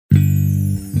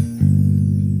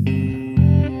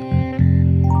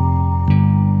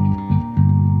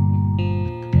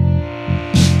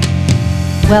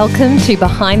Welcome to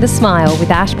Behind the Smile with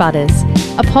Ash Butters,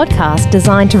 a podcast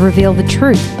designed to reveal the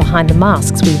truth behind the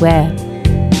masks we wear.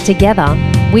 Together,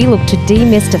 we look to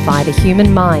demystify the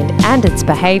human mind and its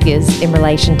behaviours in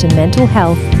relation to mental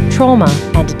health, trauma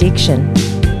and addiction.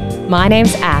 My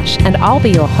name's Ash and I'll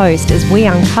be your host as we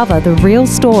uncover the real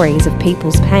stories of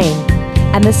people's pain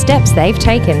and the steps they've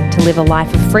taken to live a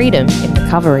life of freedom in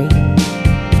recovery.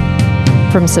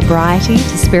 From sobriety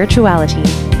to spirituality,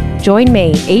 join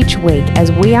me each week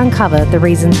as we uncover the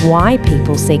reasons why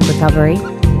people seek recovery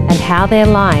and how their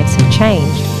lives have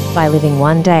changed by living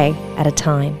one day at a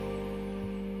time.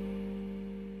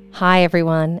 Hi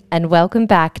everyone, and welcome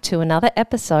back to another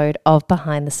episode of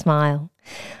Behind the Smile.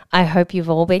 I hope you've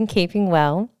all been keeping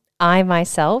well. I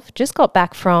myself just got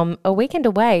back from a weekend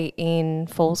away in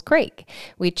Falls Creek,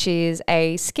 which is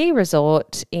a ski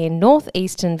resort in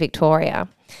northeastern Victoria.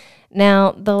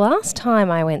 Now, the last time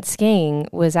I went skiing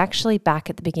was actually back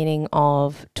at the beginning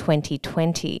of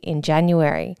 2020 in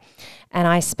January, and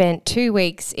I spent 2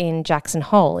 weeks in Jackson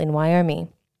Hole in Wyoming.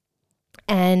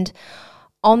 And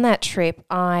on that trip,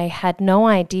 I had no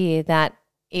idea that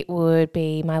it would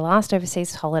be my last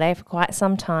overseas holiday for quite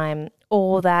some time,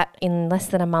 or that in less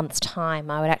than a month's time,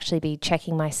 I would actually be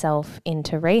checking myself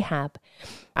into rehab.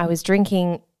 I was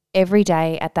drinking every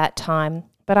day at that time,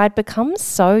 but I'd become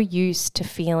so used to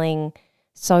feeling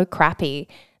so crappy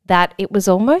that it was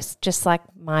almost just like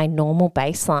my normal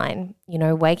baseline,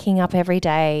 waking up every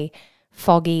day,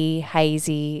 foggy,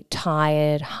 hazy,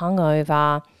 tired,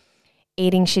 hungover,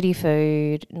 eating shitty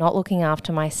food, not looking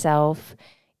after myself.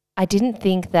 I didn't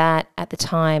think that at the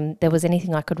time there was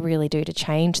anything I could really do to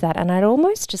change that. And I'd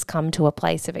almost just come to a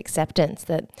place of acceptance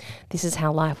that this is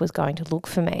how life was going to look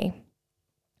for me.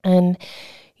 And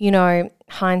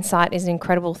hindsight is an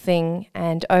incredible thing.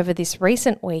 And over this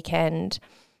recent weekend,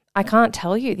 I can't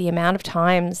tell you the amount of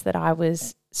times that I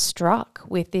was struck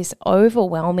with this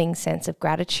overwhelming sense of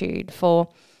gratitude for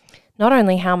not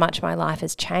only how much my life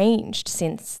has changed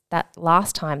since that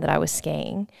last time that I was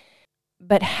skiing,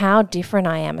 but how different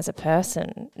I am as a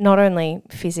person. Not only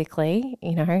physically,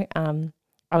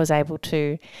 I was able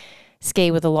to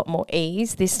ski with a lot more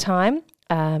ease this time,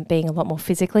 being a lot more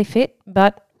physically fit,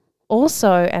 but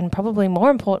also, and probably more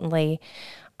importantly,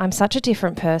 I'm such a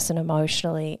different person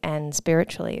emotionally and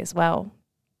spiritually as well.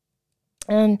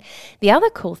 And the other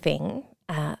cool thing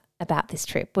about this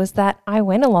trip was that I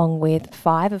went along with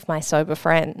 5 of my sober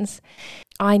friends.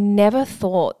 I never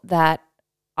thought that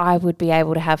I would be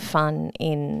able to have fun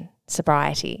in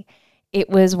sobriety. It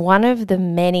was one of the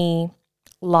many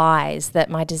lies that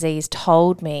my disease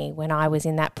told me when I was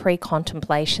in that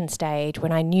pre-contemplation stage,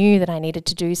 when I knew that I needed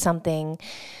to do something.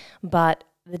 But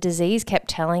the disease kept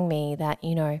telling me that,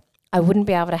 I wouldn't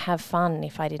be able to have fun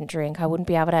if I didn't drink. I wouldn't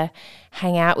be able to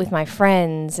hang out with my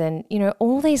friends and,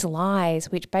 all these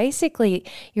lies, which basically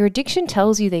your addiction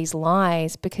tells you these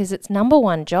lies because its number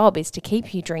one job is to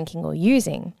keep you drinking or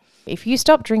using. If you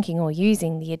stop drinking or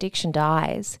using, the addiction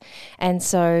dies. And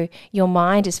so your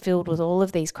mind is filled with all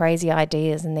of these crazy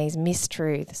ideas and these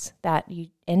mistruths that you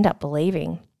end up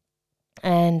believing.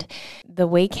 And the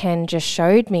weekend just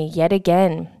showed me yet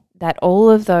again that all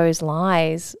of those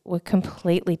lies were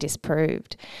completely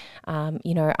disproved.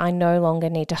 I no longer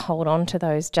need to hold on to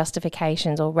those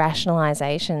justifications or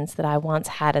rationalizations that I once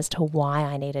had as to why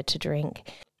I needed to drink.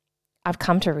 I've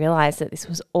come to realize that this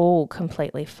was all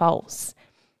completely false.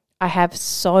 I have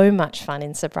so much fun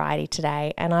in sobriety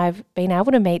today, and I've been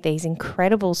able to meet these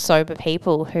incredible sober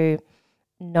people who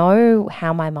know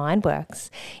how my mind works.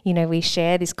 We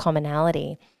share this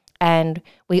commonality. And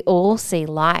we all see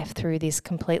life through this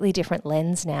completely different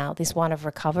lens now, this one of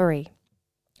recovery.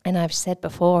 And I've said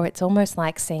before, it's almost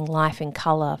like seeing life in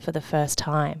colour for the first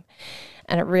time.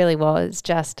 And it really was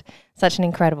just such an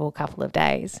incredible couple of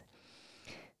days.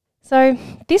 So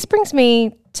this brings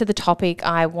me to the topic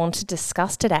I want to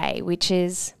discuss today, which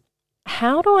is,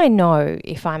 how do I know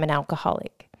if I'm an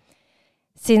alcoholic?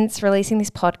 Since releasing this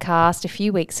podcast a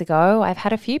few weeks ago, I've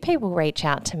had a few people reach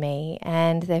out to me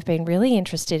and they've been really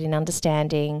interested in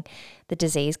understanding the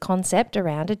disease concept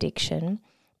around addiction,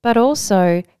 but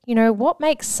also, what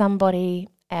makes somebody,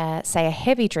 say, a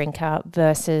heavy drinker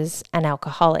versus an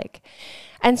alcoholic.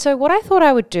 And so what I thought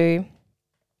I would do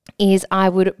is I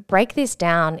would break this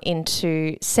down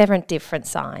into 7 different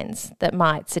signs that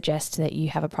might suggest that you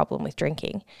have a problem with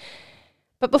drinking.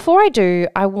 But before I do,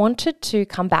 I wanted to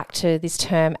come back to this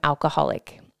term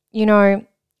alcoholic.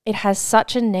 It has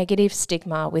such a negative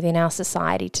stigma within our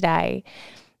society today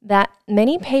that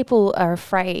many people are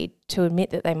afraid to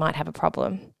admit that they might have a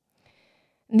problem.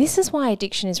 This is why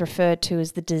addiction is referred to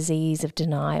as the disease of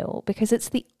denial, because it's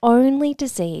the only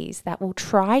disease that will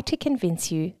try to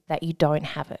convince you that you don't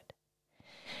have it.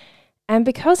 And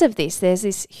because of this, there's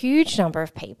this huge number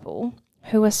of people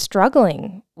who are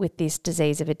struggling with this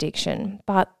disease of addiction,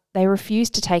 but they refuse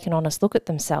to take an honest look at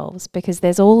themselves because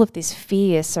there's all of this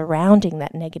fear surrounding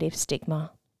that negative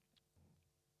stigma.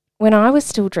 When I was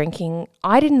still drinking,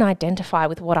 I didn't identify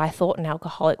with what I thought an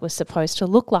alcoholic was supposed to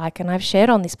look like. And I've shared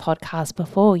on this podcast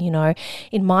before,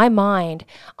 in my mind,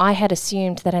 I had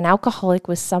assumed that an alcoholic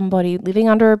was somebody living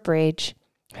under a bridge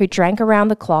who drank around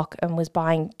the clock and was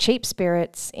buying cheap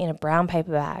spirits in a brown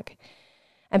paper bag.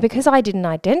 And because I didn't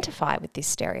identify with this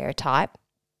stereotype,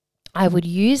 I would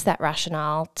use that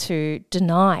rationale to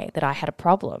deny that I had a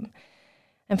problem.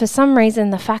 And for some reason,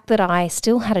 the fact that I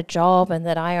still had a job and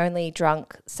that I only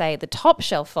drank, say, the top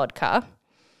shelf vodka,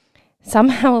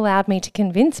 somehow allowed me to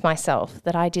convince myself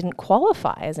that I didn't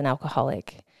qualify as an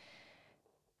alcoholic.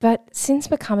 But since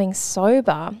becoming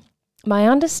sober, my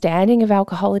understanding of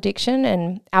alcohol addiction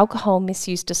and alcohol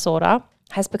misuse disorder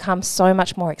has become so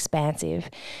much more expansive.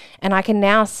 And I can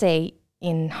now see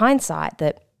in hindsight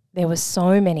that there were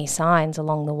so many signs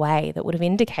along the way that would have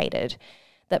indicated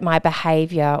that my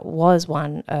behaviour was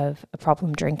one of a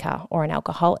problem drinker or an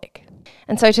alcoholic.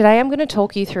 And so today I'm going to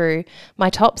talk you through my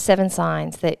top 7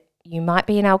 signs that you might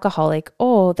be an alcoholic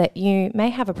or that you may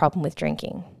have a problem with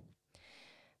drinking.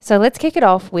 So let's kick it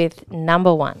off with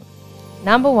number 1.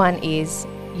 Number 1 is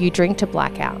you drink to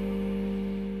blackout.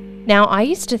 Now, I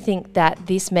used to think that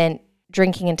this meant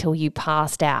drinking until you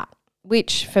passed out,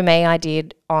 which for me I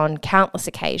did on countless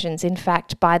occasions. In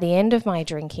fact, by the end of my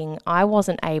drinking, I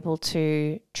wasn't able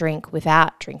to drink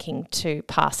without drinking to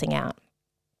passing out.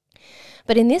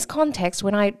 But in this context,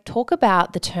 when I talk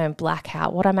about the term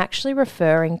blackout, what I'm actually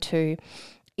referring to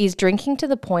is drinking to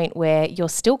the point where you're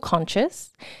still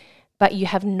conscious, but you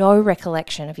have no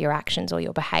recollection of your actions or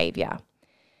your behaviour.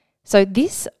 So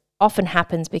this often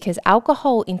happens because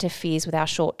alcohol interferes with our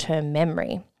short-term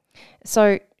memory.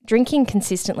 So drinking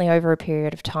consistently over a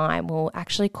period of time will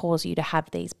actually cause you to have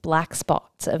these black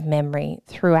spots of memory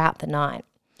throughout the night.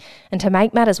 And to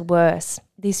make matters worse,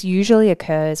 this usually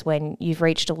occurs when you've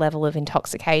reached a level of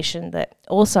intoxication that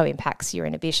also impacts your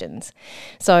inhibitions.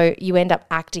 So you end up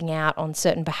acting out on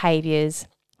certain behaviours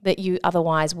that you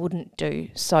otherwise wouldn't do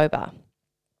sober.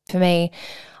 For me,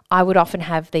 I would often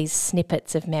have these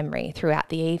snippets of memory throughout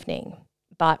the evening,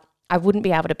 but I wouldn't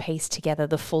be able to piece together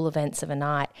the full events of a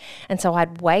night. And so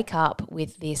I'd wake up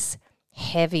with this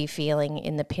heavy feeling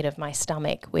in the pit of my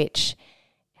stomach, which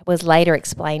was later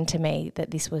explained to me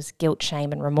that this was guilt,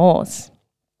 shame, and remorse.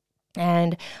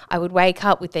 And I would wake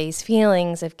up with these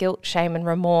feelings of guilt, shame, and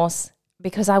remorse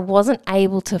because I wasn't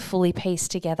able to fully piece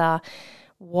together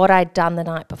what I'd done the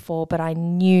night before, but I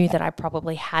knew that I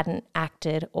probably hadn't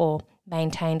acted or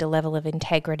maintained a level of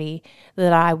integrity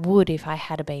that I would if I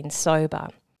had been sober.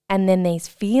 And then these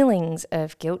feelings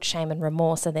of guilt, shame, and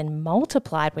remorse are then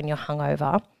multiplied when you're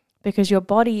hungover because your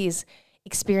body is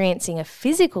experiencing a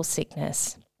physical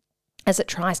sickness as it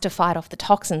tries to fight off the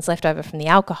toxins left over from the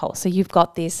alcohol. So you've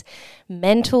got this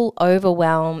mental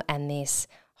overwhelm and this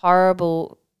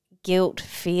horrible guilt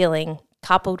feeling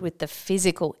coupled with the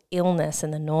physical illness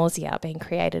and the nausea being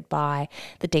created by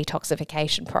the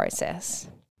detoxification process.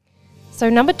 So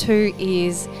number 2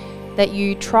 is that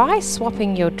you try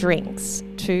swapping your drinks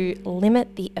to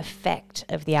limit the effect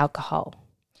of the alcohol.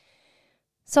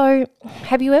 So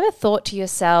have you ever thought to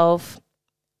yourself,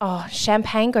 oh,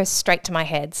 champagne goes straight to my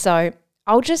head, so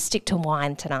I'll just stick to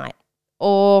wine tonight?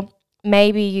 Or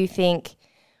maybe you think,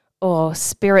 oh,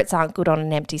 spirits aren't good on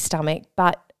an empty stomach,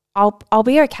 but I'll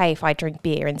be okay if I drink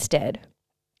beer instead.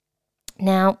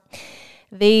 Now,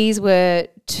 these were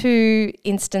 2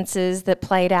 instances that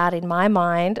played out in my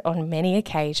mind on many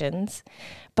occasions,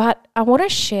 but I want to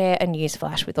share a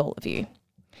newsflash with all of you.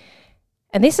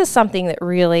 And this is something that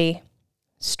really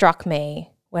struck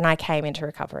me when I came into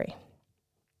recovery.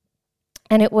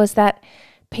 And it was that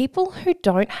people who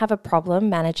don't have a problem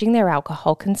managing their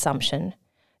alcohol consumption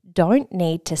don't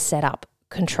need to set up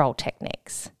control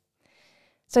techniques.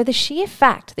 So the sheer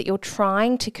fact that you're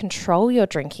trying to control your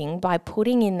drinking by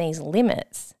putting in these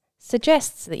limits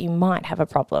suggests that you might have a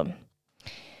problem.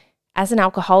 As an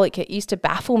alcoholic, it used to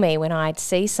baffle me when I'd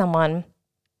see someone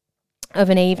of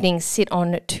an evening sit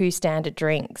on 2 standard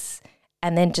drinks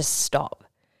and then just stop.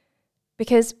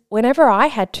 Because whenever I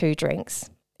had 2 drinks,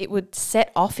 it would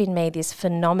set off in me this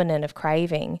phenomenon of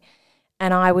craving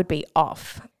and I would be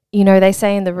off. You know, they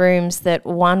say in the rooms that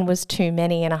 1 was too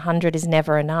many and 100 is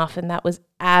never enough, and that was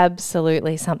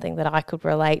absolutely something that I could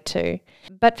relate to.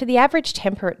 But for the average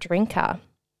temperate drinker,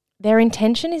 their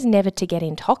intention is never to get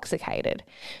intoxicated.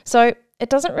 So it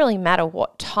doesn't really matter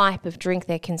what type of drink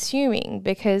they're consuming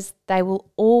because they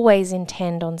will always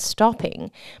intend on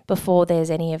stopping before there's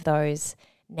any of those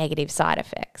negative side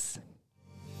effects.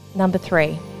 Number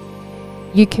 3,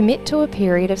 you commit to a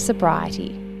period of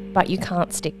sobriety, but you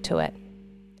can't stick to it.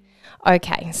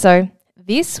 Okay, so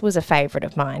this was a favourite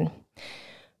of mine.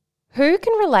 Who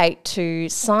can relate to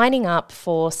signing up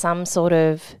for some sort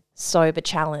of sober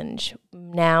challenge?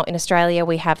 Now, in Australia,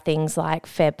 we have things like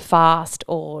Feb Fast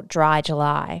or Dry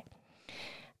July.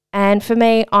 And for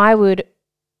me, I would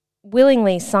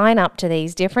willingly sign up to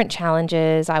these different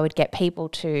challenges. I would get people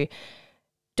to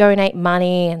donate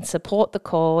money and support the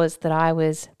cause that I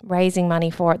was raising money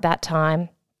for at that time,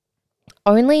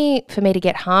 only for me to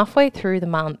get halfway through the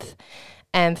month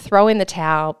and throw in the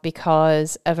towel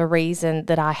because of a reason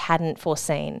that I hadn't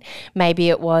foreseen. Maybe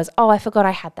it was, I forgot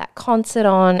I had that concert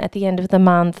on at the end of the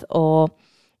month, or,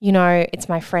 it's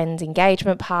my friend's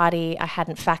engagement party. I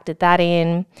hadn't factored that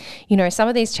in. Some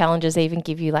of these challenges even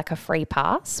give you like a free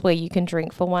pass where you can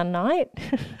drink for one night.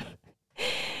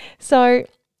 So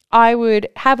I would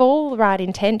have all the right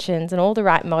intentions and all the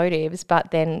right motives,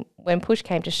 but then when push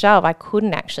came to shove, I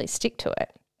couldn't actually stick to it.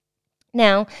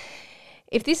 Now,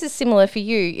 if this is similar for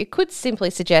you, it could simply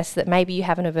suggest that maybe you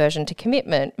have an aversion to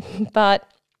commitment, but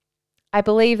I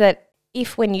believe that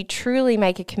if when you truly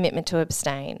make a commitment to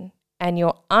abstain and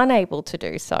you're unable to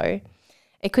do so,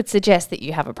 it could suggest that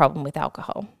you have a problem with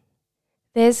alcohol.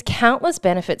 There's countless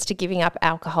benefits to giving up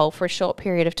alcohol for a short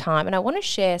period of time, and I want to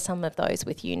share some of those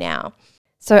with you now.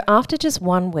 So after just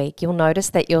 1 week, you'll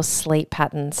notice that your sleep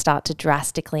patterns start to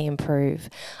drastically improve.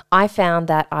 I found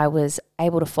that I was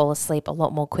able to fall asleep a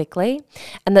lot more quickly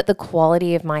and that the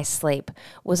quality of my sleep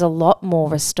was a lot more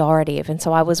restorative. And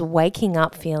so I was waking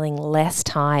up feeling less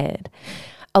tired.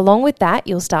 Along with that,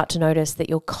 you'll start to notice that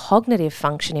your cognitive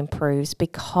function improves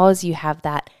because you have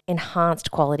that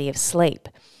enhanced quality of sleep.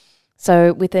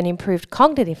 So with an improved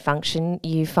cognitive function,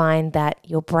 you find that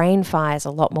your brain fires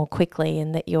a lot more quickly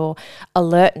and that your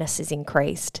alertness is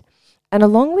increased. And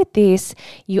along with this,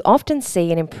 you often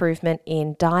see an improvement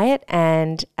in diet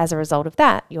and, as a result of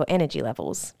that, your energy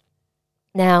levels.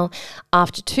 Now,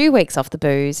 after 2 weeks off the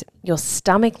booze, your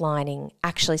stomach lining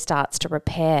actually starts to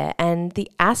repair and the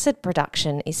acid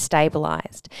production is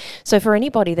stabilized. So for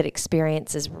anybody that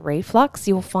experiences reflux,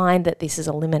 you'll find that this is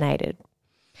eliminated.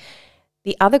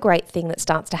 The other great thing that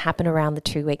starts to happen around the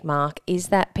 2-week mark is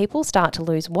that people start to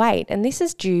lose weight. And this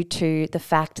is due to the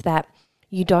fact that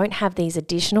you don't have these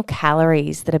additional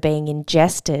calories that are being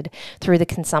ingested through the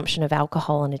consumption of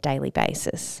alcohol on a daily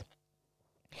basis.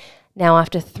 Now,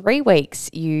 after 3 weeks,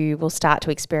 you will start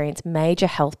to experience major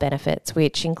health benefits,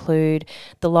 which include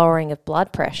the lowering of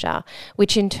blood pressure,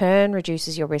 which in turn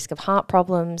reduces your risk of heart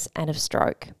problems and of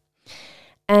stroke.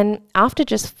 And after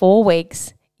just 4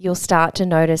 weeks, you'll start to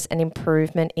notice an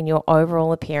improvement in your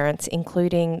overall appearance,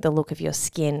 including the look of your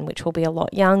skin, which will be a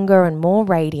lot younger and more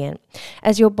radiant,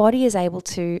 as your body is able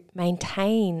to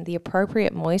maintain the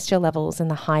appropriate moisture levels and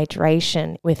the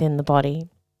hydration within the body.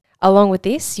 Along with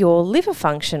this, your liver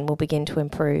function will begin to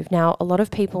improve. Now, a lot of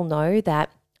people know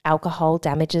that alcohol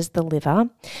damages the liver,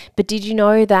 but did you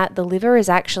know that the liver is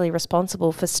actually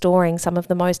responsible for storing some of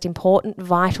the most important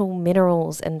vital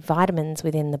minerals and vitamins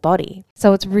within the body?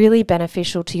 So it's really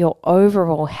beneficial to your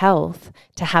overall health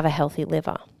to have a healthy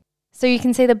liver. So you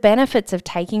can see the benefits of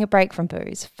taking a break from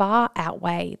booze far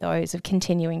outweigh those of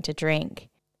continuing to drink.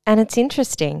 And it's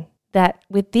interesting that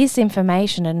with this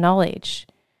information and knowledge,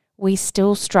 we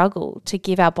still struggle to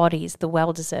give our bodies the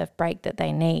well-deserved break that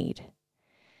they need.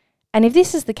 And if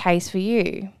this is the case for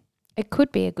you, it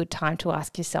could be a good time to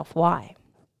ask yourself why.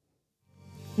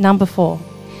 Number 4,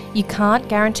 you can't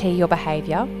guarantee your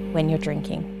behaviour when you're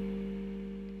drinking.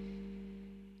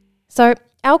 So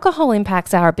alcohol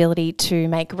impacts our ability to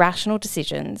make rational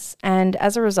decisions, and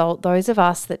as a result, those of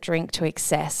us that drink to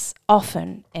excess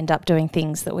often end up doing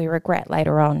things that we regret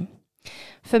later on.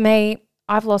 For me,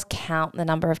 I've lost count the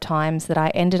number of times that I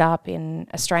ended up in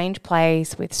a strange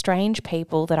place with strange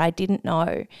people that I didn't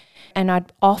know, and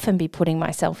I'd often be putting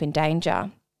myself in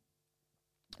danger.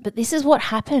 But this is what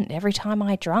happened every time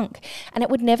I drank, and it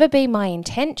would never be my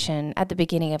intention at the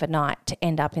beginning of a night to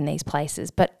end up in these places,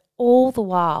 but all the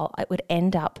while it would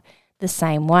end up the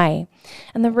same way.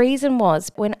 And the reason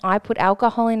was when I put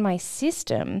alcohol in my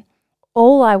system,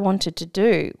 all I wanted to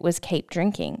do was keep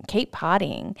drinking, keep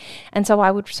partying. And so I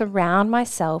would surround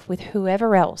myself with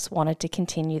whoever else wanted to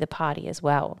continue the party as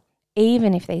well,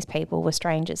 even if these people were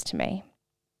strangers to me.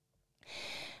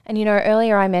 And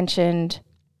earlier I mentioned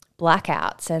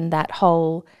blackouts and that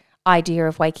whole idea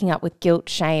of waking up with guilt,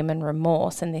 shame and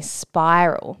remorse and this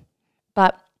spiral.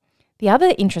 But The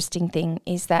other interesting thing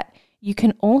is that you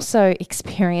can also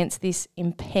experience this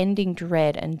impending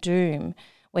dread and doom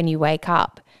when you wake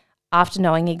up after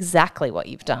knowing exactly what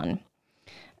you've done.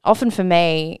 Often for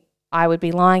me, I would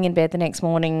be lying in bed the next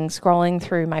morning, scrolling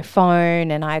through my phone,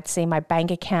 and I'd see my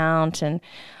bank account and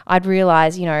I'd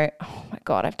realize, oh my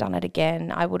God, I've done it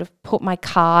again. I would have put my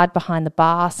card behind the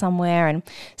bar somewhere and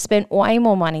spent way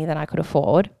more money than I could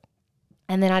afford.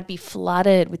 And then I'd be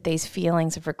flooded with these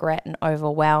feelings of regret and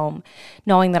overwhelm,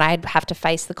 knowing that I'd have to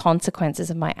face the consequences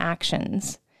of my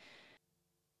actions.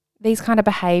 These kind of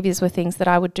behaviors were things that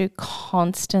I would do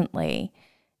constantly.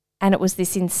 And it was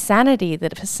this insanity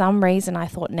that for some reason I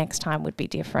thought next time would be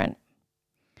different.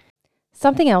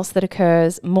 Something else that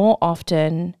occurs more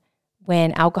often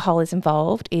when alcohol is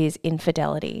involved is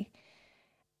infidelity.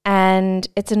 And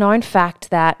it's a known fact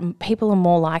that people are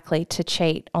more likely to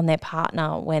cheat on their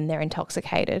partner when they're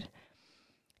intoxicated.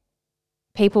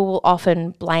 People will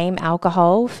often blame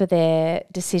alcohol for their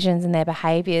decisions and their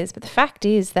behaviours, but the fact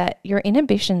is that your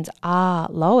inhibitions are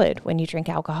lowered when you drink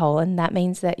alcohol, and that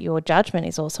means that your judgment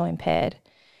is also impaired.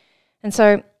 And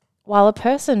so while a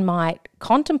person might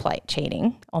contemplate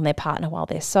cheating on their partner while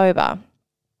they're sober,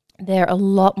 they're a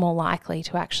lot more likely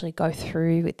to actually go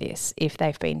through with this if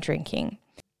they've been drinking.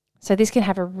 So this can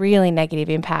have a really negative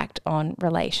impact on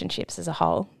relationships as a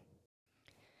whole.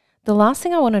 The last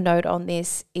thing I want to note on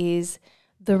this is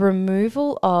the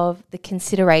removal of the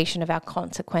consideration of our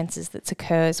consequences that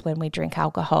occurs when we drink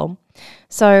alcohol.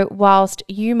 So whilst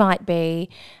you might be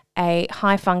a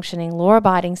high-functioning,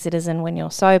 law-abiding citizen when you're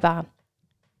sober,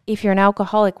 if you're an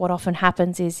alcoholic, what often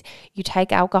happens is you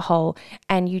take alcohol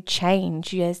and you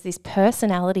change. There's this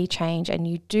personality change and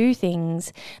you do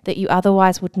things that you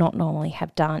otherwise would not normally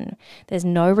have done. There's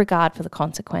no regard for the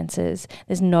consequences.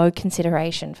 There's no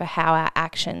consideration for how our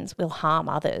actions will harm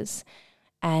others.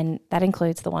 And that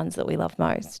includes the ones that we love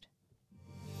most.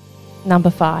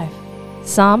 Number 5,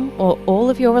 some or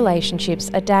all of your relationships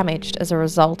are damaged as a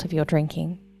result of your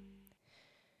drinking.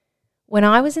 When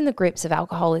I was in the grips of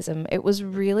alcoholism, it was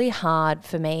really hard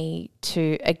for me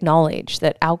to acknowledge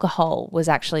that alcohol was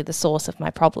actually the source of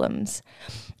my problems.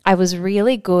 I was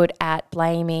really good at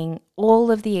blaming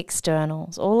all of the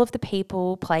externals, all of the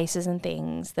people, places and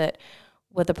things that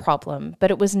were the problem, but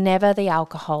it was never the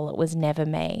alcohol, it was never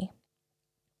me.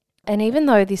 And even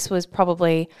though this was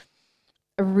probably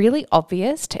really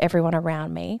obvious to everyone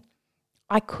around me,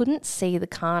 I couldn't see the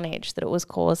carnage that it was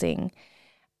causing.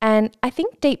 And I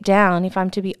think deep down, if I'm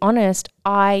to be honest,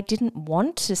 I didn't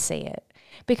want to see it,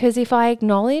 because if I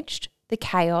acknowledged the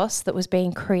chaos that was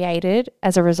being created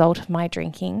as a result of my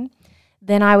drinking,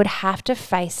 then I would have to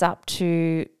face up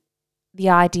to the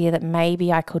idea that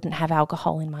maybe I couldn't have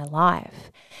alcohol in my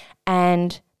life.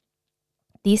 And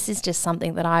this is just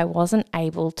something that I wasn't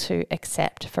able to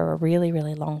accept for a really,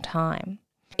 really long time.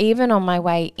 Even on my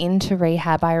way into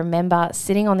rehab, I remember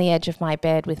sitting on the edge of my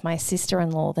bed with my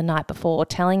sister-in-law the night before,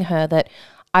 telling her that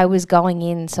I was going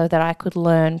in so that I could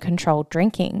learn controlled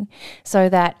drinking, so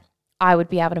that I would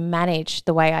be able to manage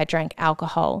the way I drank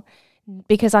alcohol,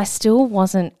 because I still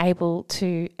wasn't able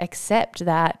to accept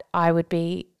that I would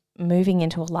be moving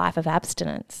into a life of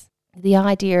abstinence. The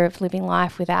idea of living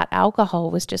life without alcohol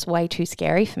was just way too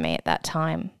scary for me at that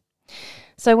time.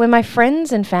 So when my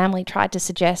friends and family tried to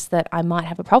suggest that I might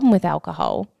have a problem with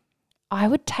alcohol, I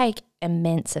would take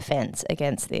immense offense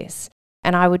against this,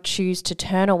 and I would choose to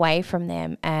turn away from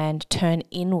them and turn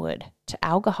inward to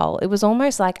alcohol. It was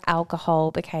almost like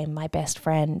alcohol became my best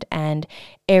friend and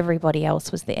everybody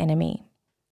else was the enemy.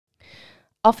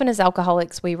 Often as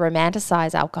alcoholics, we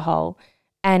romanticize alcohol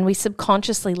and we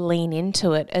subconsciously lean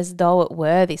into it as though it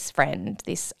were this friend,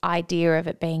 this idea of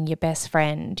it being your best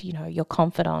friend, your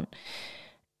confidant.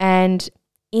 And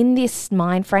in this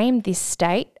mind frame, this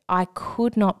state, I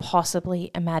could not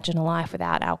possibly imagine a life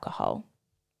without alcohol.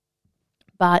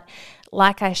 But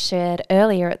like I shared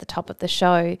earlier at the top of the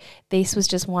show, this was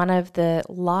just one of the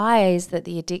lies that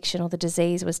the addiction or the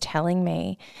disease was telling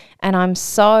me. And I'm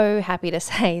so happy to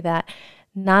say that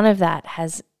none of that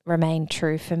has remained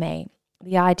true for me.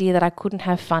 The idea that I couldn't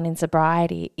have fun in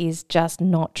sobriety is just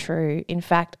not true. In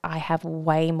fact, I have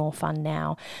way more fun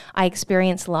now. I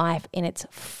experience life in its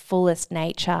fullest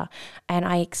nature, and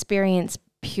I experience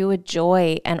pure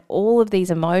joy and all of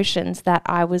these emotions that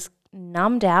I was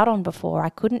numbed out on before. I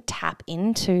couldn't tap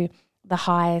into the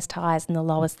highest highs and the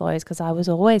lowest lows because I was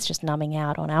always just numbing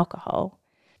out on alcohol.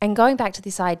 And going back to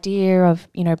this idea of,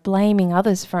 blaming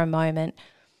others for a moment,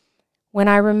 when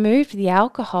I removed the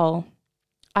alcohol,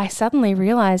 I suddenly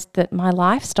realized that my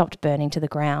life stopped burning to the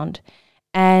ground.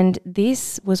 And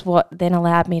this was what then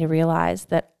allowed me to realize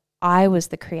that I was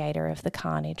the creator of the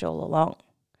carnage all along.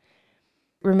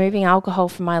 removing alcohol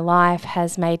from my life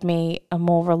has made me a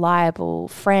more reliable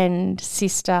friend,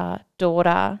 sister,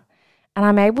 daughter, and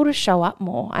I'm able to show up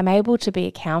more. I'm able to be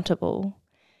accountable.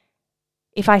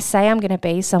 If I say I'm going to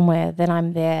be somewhere, then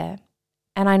I'm there.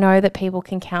 And I know that people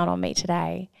can count on me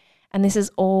today. And this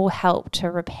has all helped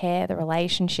to repair the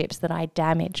relationships that I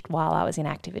damaged while I was in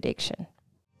active addiction.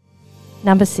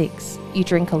 Number 6, you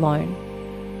drink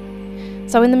alone.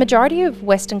 So in the majority of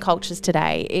Western cultures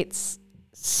today, it's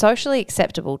socially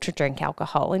acceptable to drink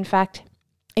alcohol. In fact,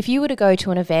 if you were to go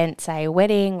to an event, say a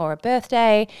wedding or a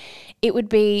birthday, it would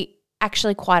be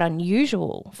actually quite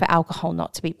unusual for alcohol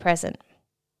not to be present.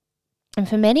 And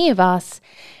for many of us,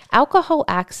 alcohol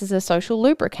acts as a social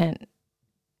lubricant.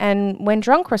 And when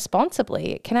drunk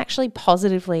responsibly, it can actually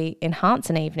positively enhance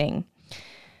an evening.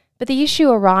 But the issue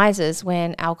arises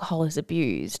when alcohol is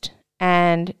abused,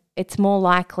 and it's more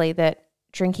likely that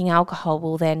drinking alcohol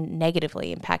will then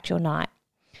negatively impact your night.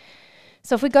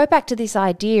 So if we go back to this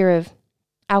idea of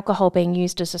alcohol being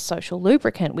used as a social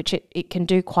lubricant, which it can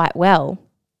do quite well,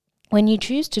 when you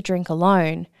choose to drink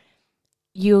alone,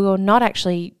 you're not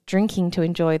actually drinking to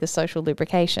enjoy the social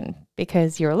lubrication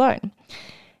because you're alone.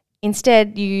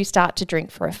 Instead, you start to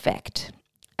drink for effect.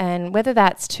 And whether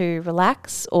that's to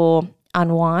relax or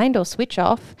unwind or switch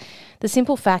off, the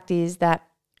simple fact is that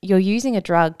you're using a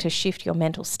drug to shift your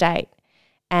mental state,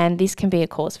 and this can be a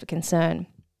cause for concern.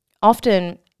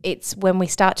 Often, it's when we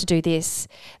start to do this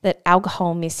that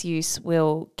alcohol misuse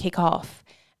will kick off.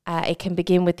 It can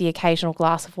begin with the occasional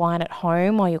glass of wine at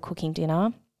home while you're cooking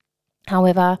dinner.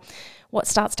 However, what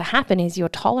starts to happen is your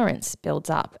tolerance builds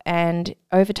up, and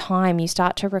over time you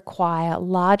start to require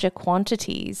larger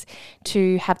quantities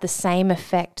to have the same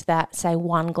effect that, say,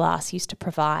 one glass used to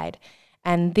provide.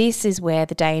 And this is where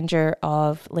the danger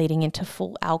of leading into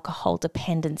full alcohol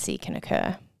dependency can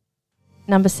occur.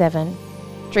 Number 7,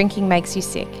 drinking makes you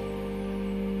sick.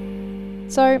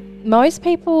 So most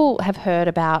people have heard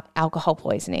about alcohol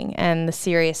poisoning and the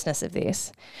seriousness of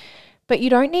this, but you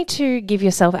don't need to give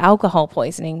yourself alcohol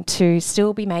poisoning to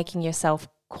still be making yourself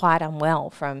quite unwell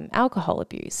from alcohol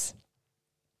abuse.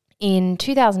 In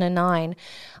 2009,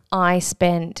 I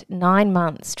spent 9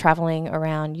 months traveling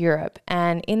around Europe,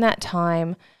 and in that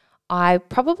time, I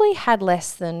probably had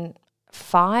less than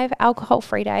 5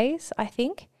 alcohol-free days, I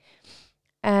think.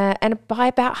 And by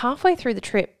about halfway through the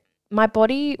trip, my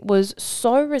body was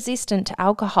so resistant to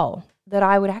alcohol that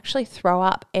I would actually throw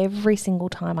up every single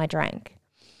time I drank.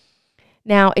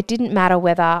 Now, it didn't matter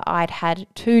whether I'd had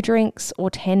 2 drinks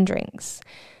or 10 drinks.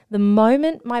 The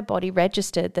moment my body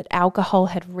registered that alcohol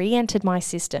had re-entered my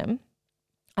system,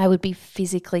 I would be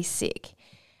physically sick.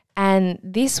 And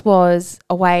this was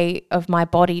a way of my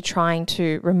body trying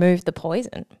to remove the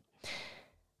poison.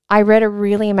 I read a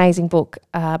really amazing book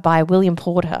by William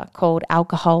Porter called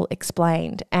Alcohol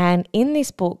Explained. And in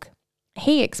this book,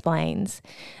 he explains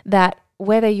that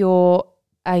whether you're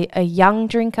a young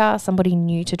drinker, somebody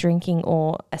new to drinking,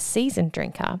 or a seasoned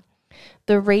drinker,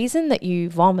 the reason that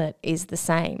you vomit is the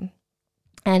same.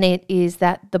 And it is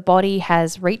that the body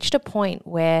has reached a point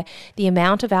where the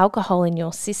amount of alcohol in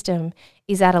your system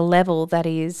is at a level that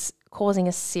is causing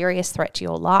a serious threat to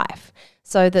your life,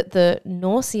 so that the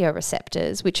nausea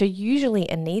receptors, which are usually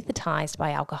anesthetized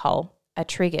by alcohol, are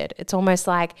triggered. It's almost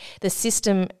like the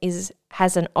system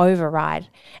has an override,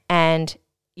 and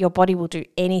your body will do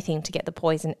anything to get the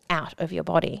poison out of your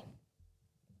body.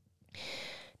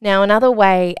 Now, another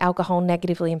way alcohol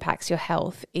negatively impacts your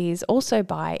health is also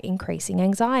by increasing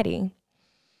anxiety.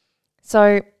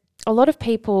 So a lot of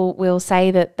people will say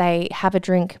that they have a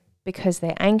drink because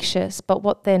they're anxious, but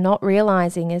what they're not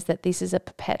realizing is that this is a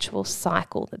perpetual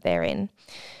cycle that they're in.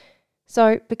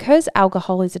 So because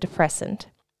alcohol is a depressant,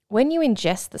 when you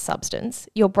ingest the substance,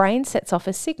 your brain sets off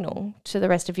a signal to the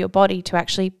rest of your body to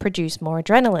actually produce more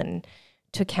adrenaline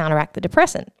to counteract the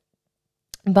depressant.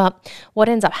 But what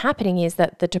ends up happening is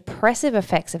that the depressive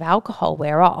effects of alcohol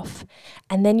wear off,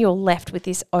 and then you're left with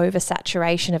this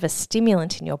oversaturation of a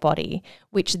stimulant in your body,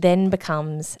 which then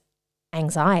becomes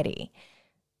anxiety.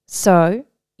 So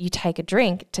you take a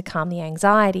drink to calm the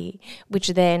anxiety, which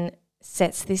then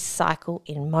sets this cycle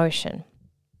in motion.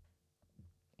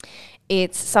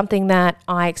 It's something that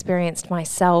I experienced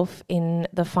myself in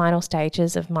the final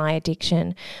stages of my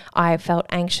addiction. I felt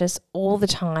anxious all the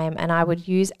time, and I would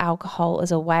use alcohol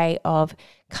as a way of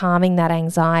calming that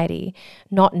anxiety,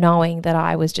 not knowing that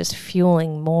I was just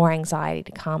fueling more anxiety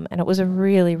to come. And it was a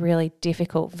really, really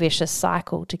difficult, vicious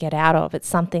cycle to get out of. It's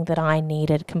something that I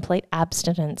needed complete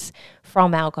abstinence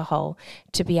from alcohol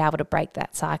to be able to break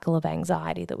that cycle of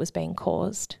anxiety that was being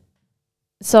caused.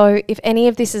 So if any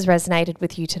of this has resonated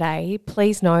with you today,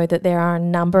 please know that there are a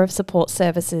number of support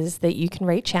services that you can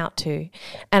reach out to,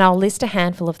 and I'll list a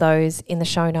handful of those in the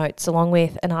show notes along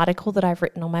with an article that I've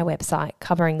written on my website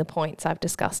covering the points I've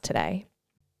discussed today.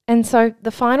 And so the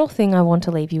final thing I want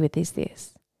to leave you with is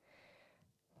this,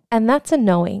 and that's a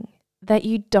knowing that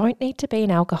you don't need to be an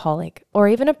alcoholic or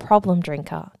even a problem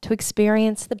drinker to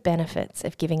experience the benefits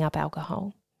of giving up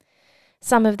alcohol.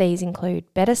 Some of these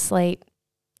include better sleep,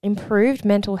 improved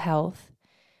mental health,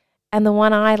 and the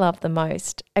one I love the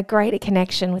most, a greater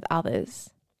connection with others,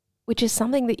 which is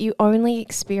something that you only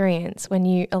experience when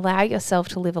you allow yourself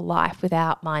to live a life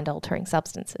without mind-altering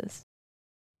substances.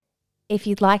 If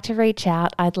you'd like to reach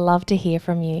out, I'd love to hear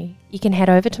from you. You can head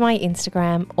over to my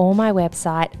Instagram or my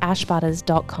website,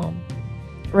 ashbutters.com,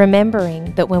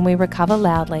 remembering that when we recover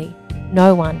loudly,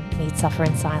 no one need suffer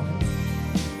in silence.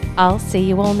 I'll see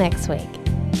you all next week.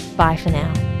 Bye for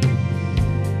now.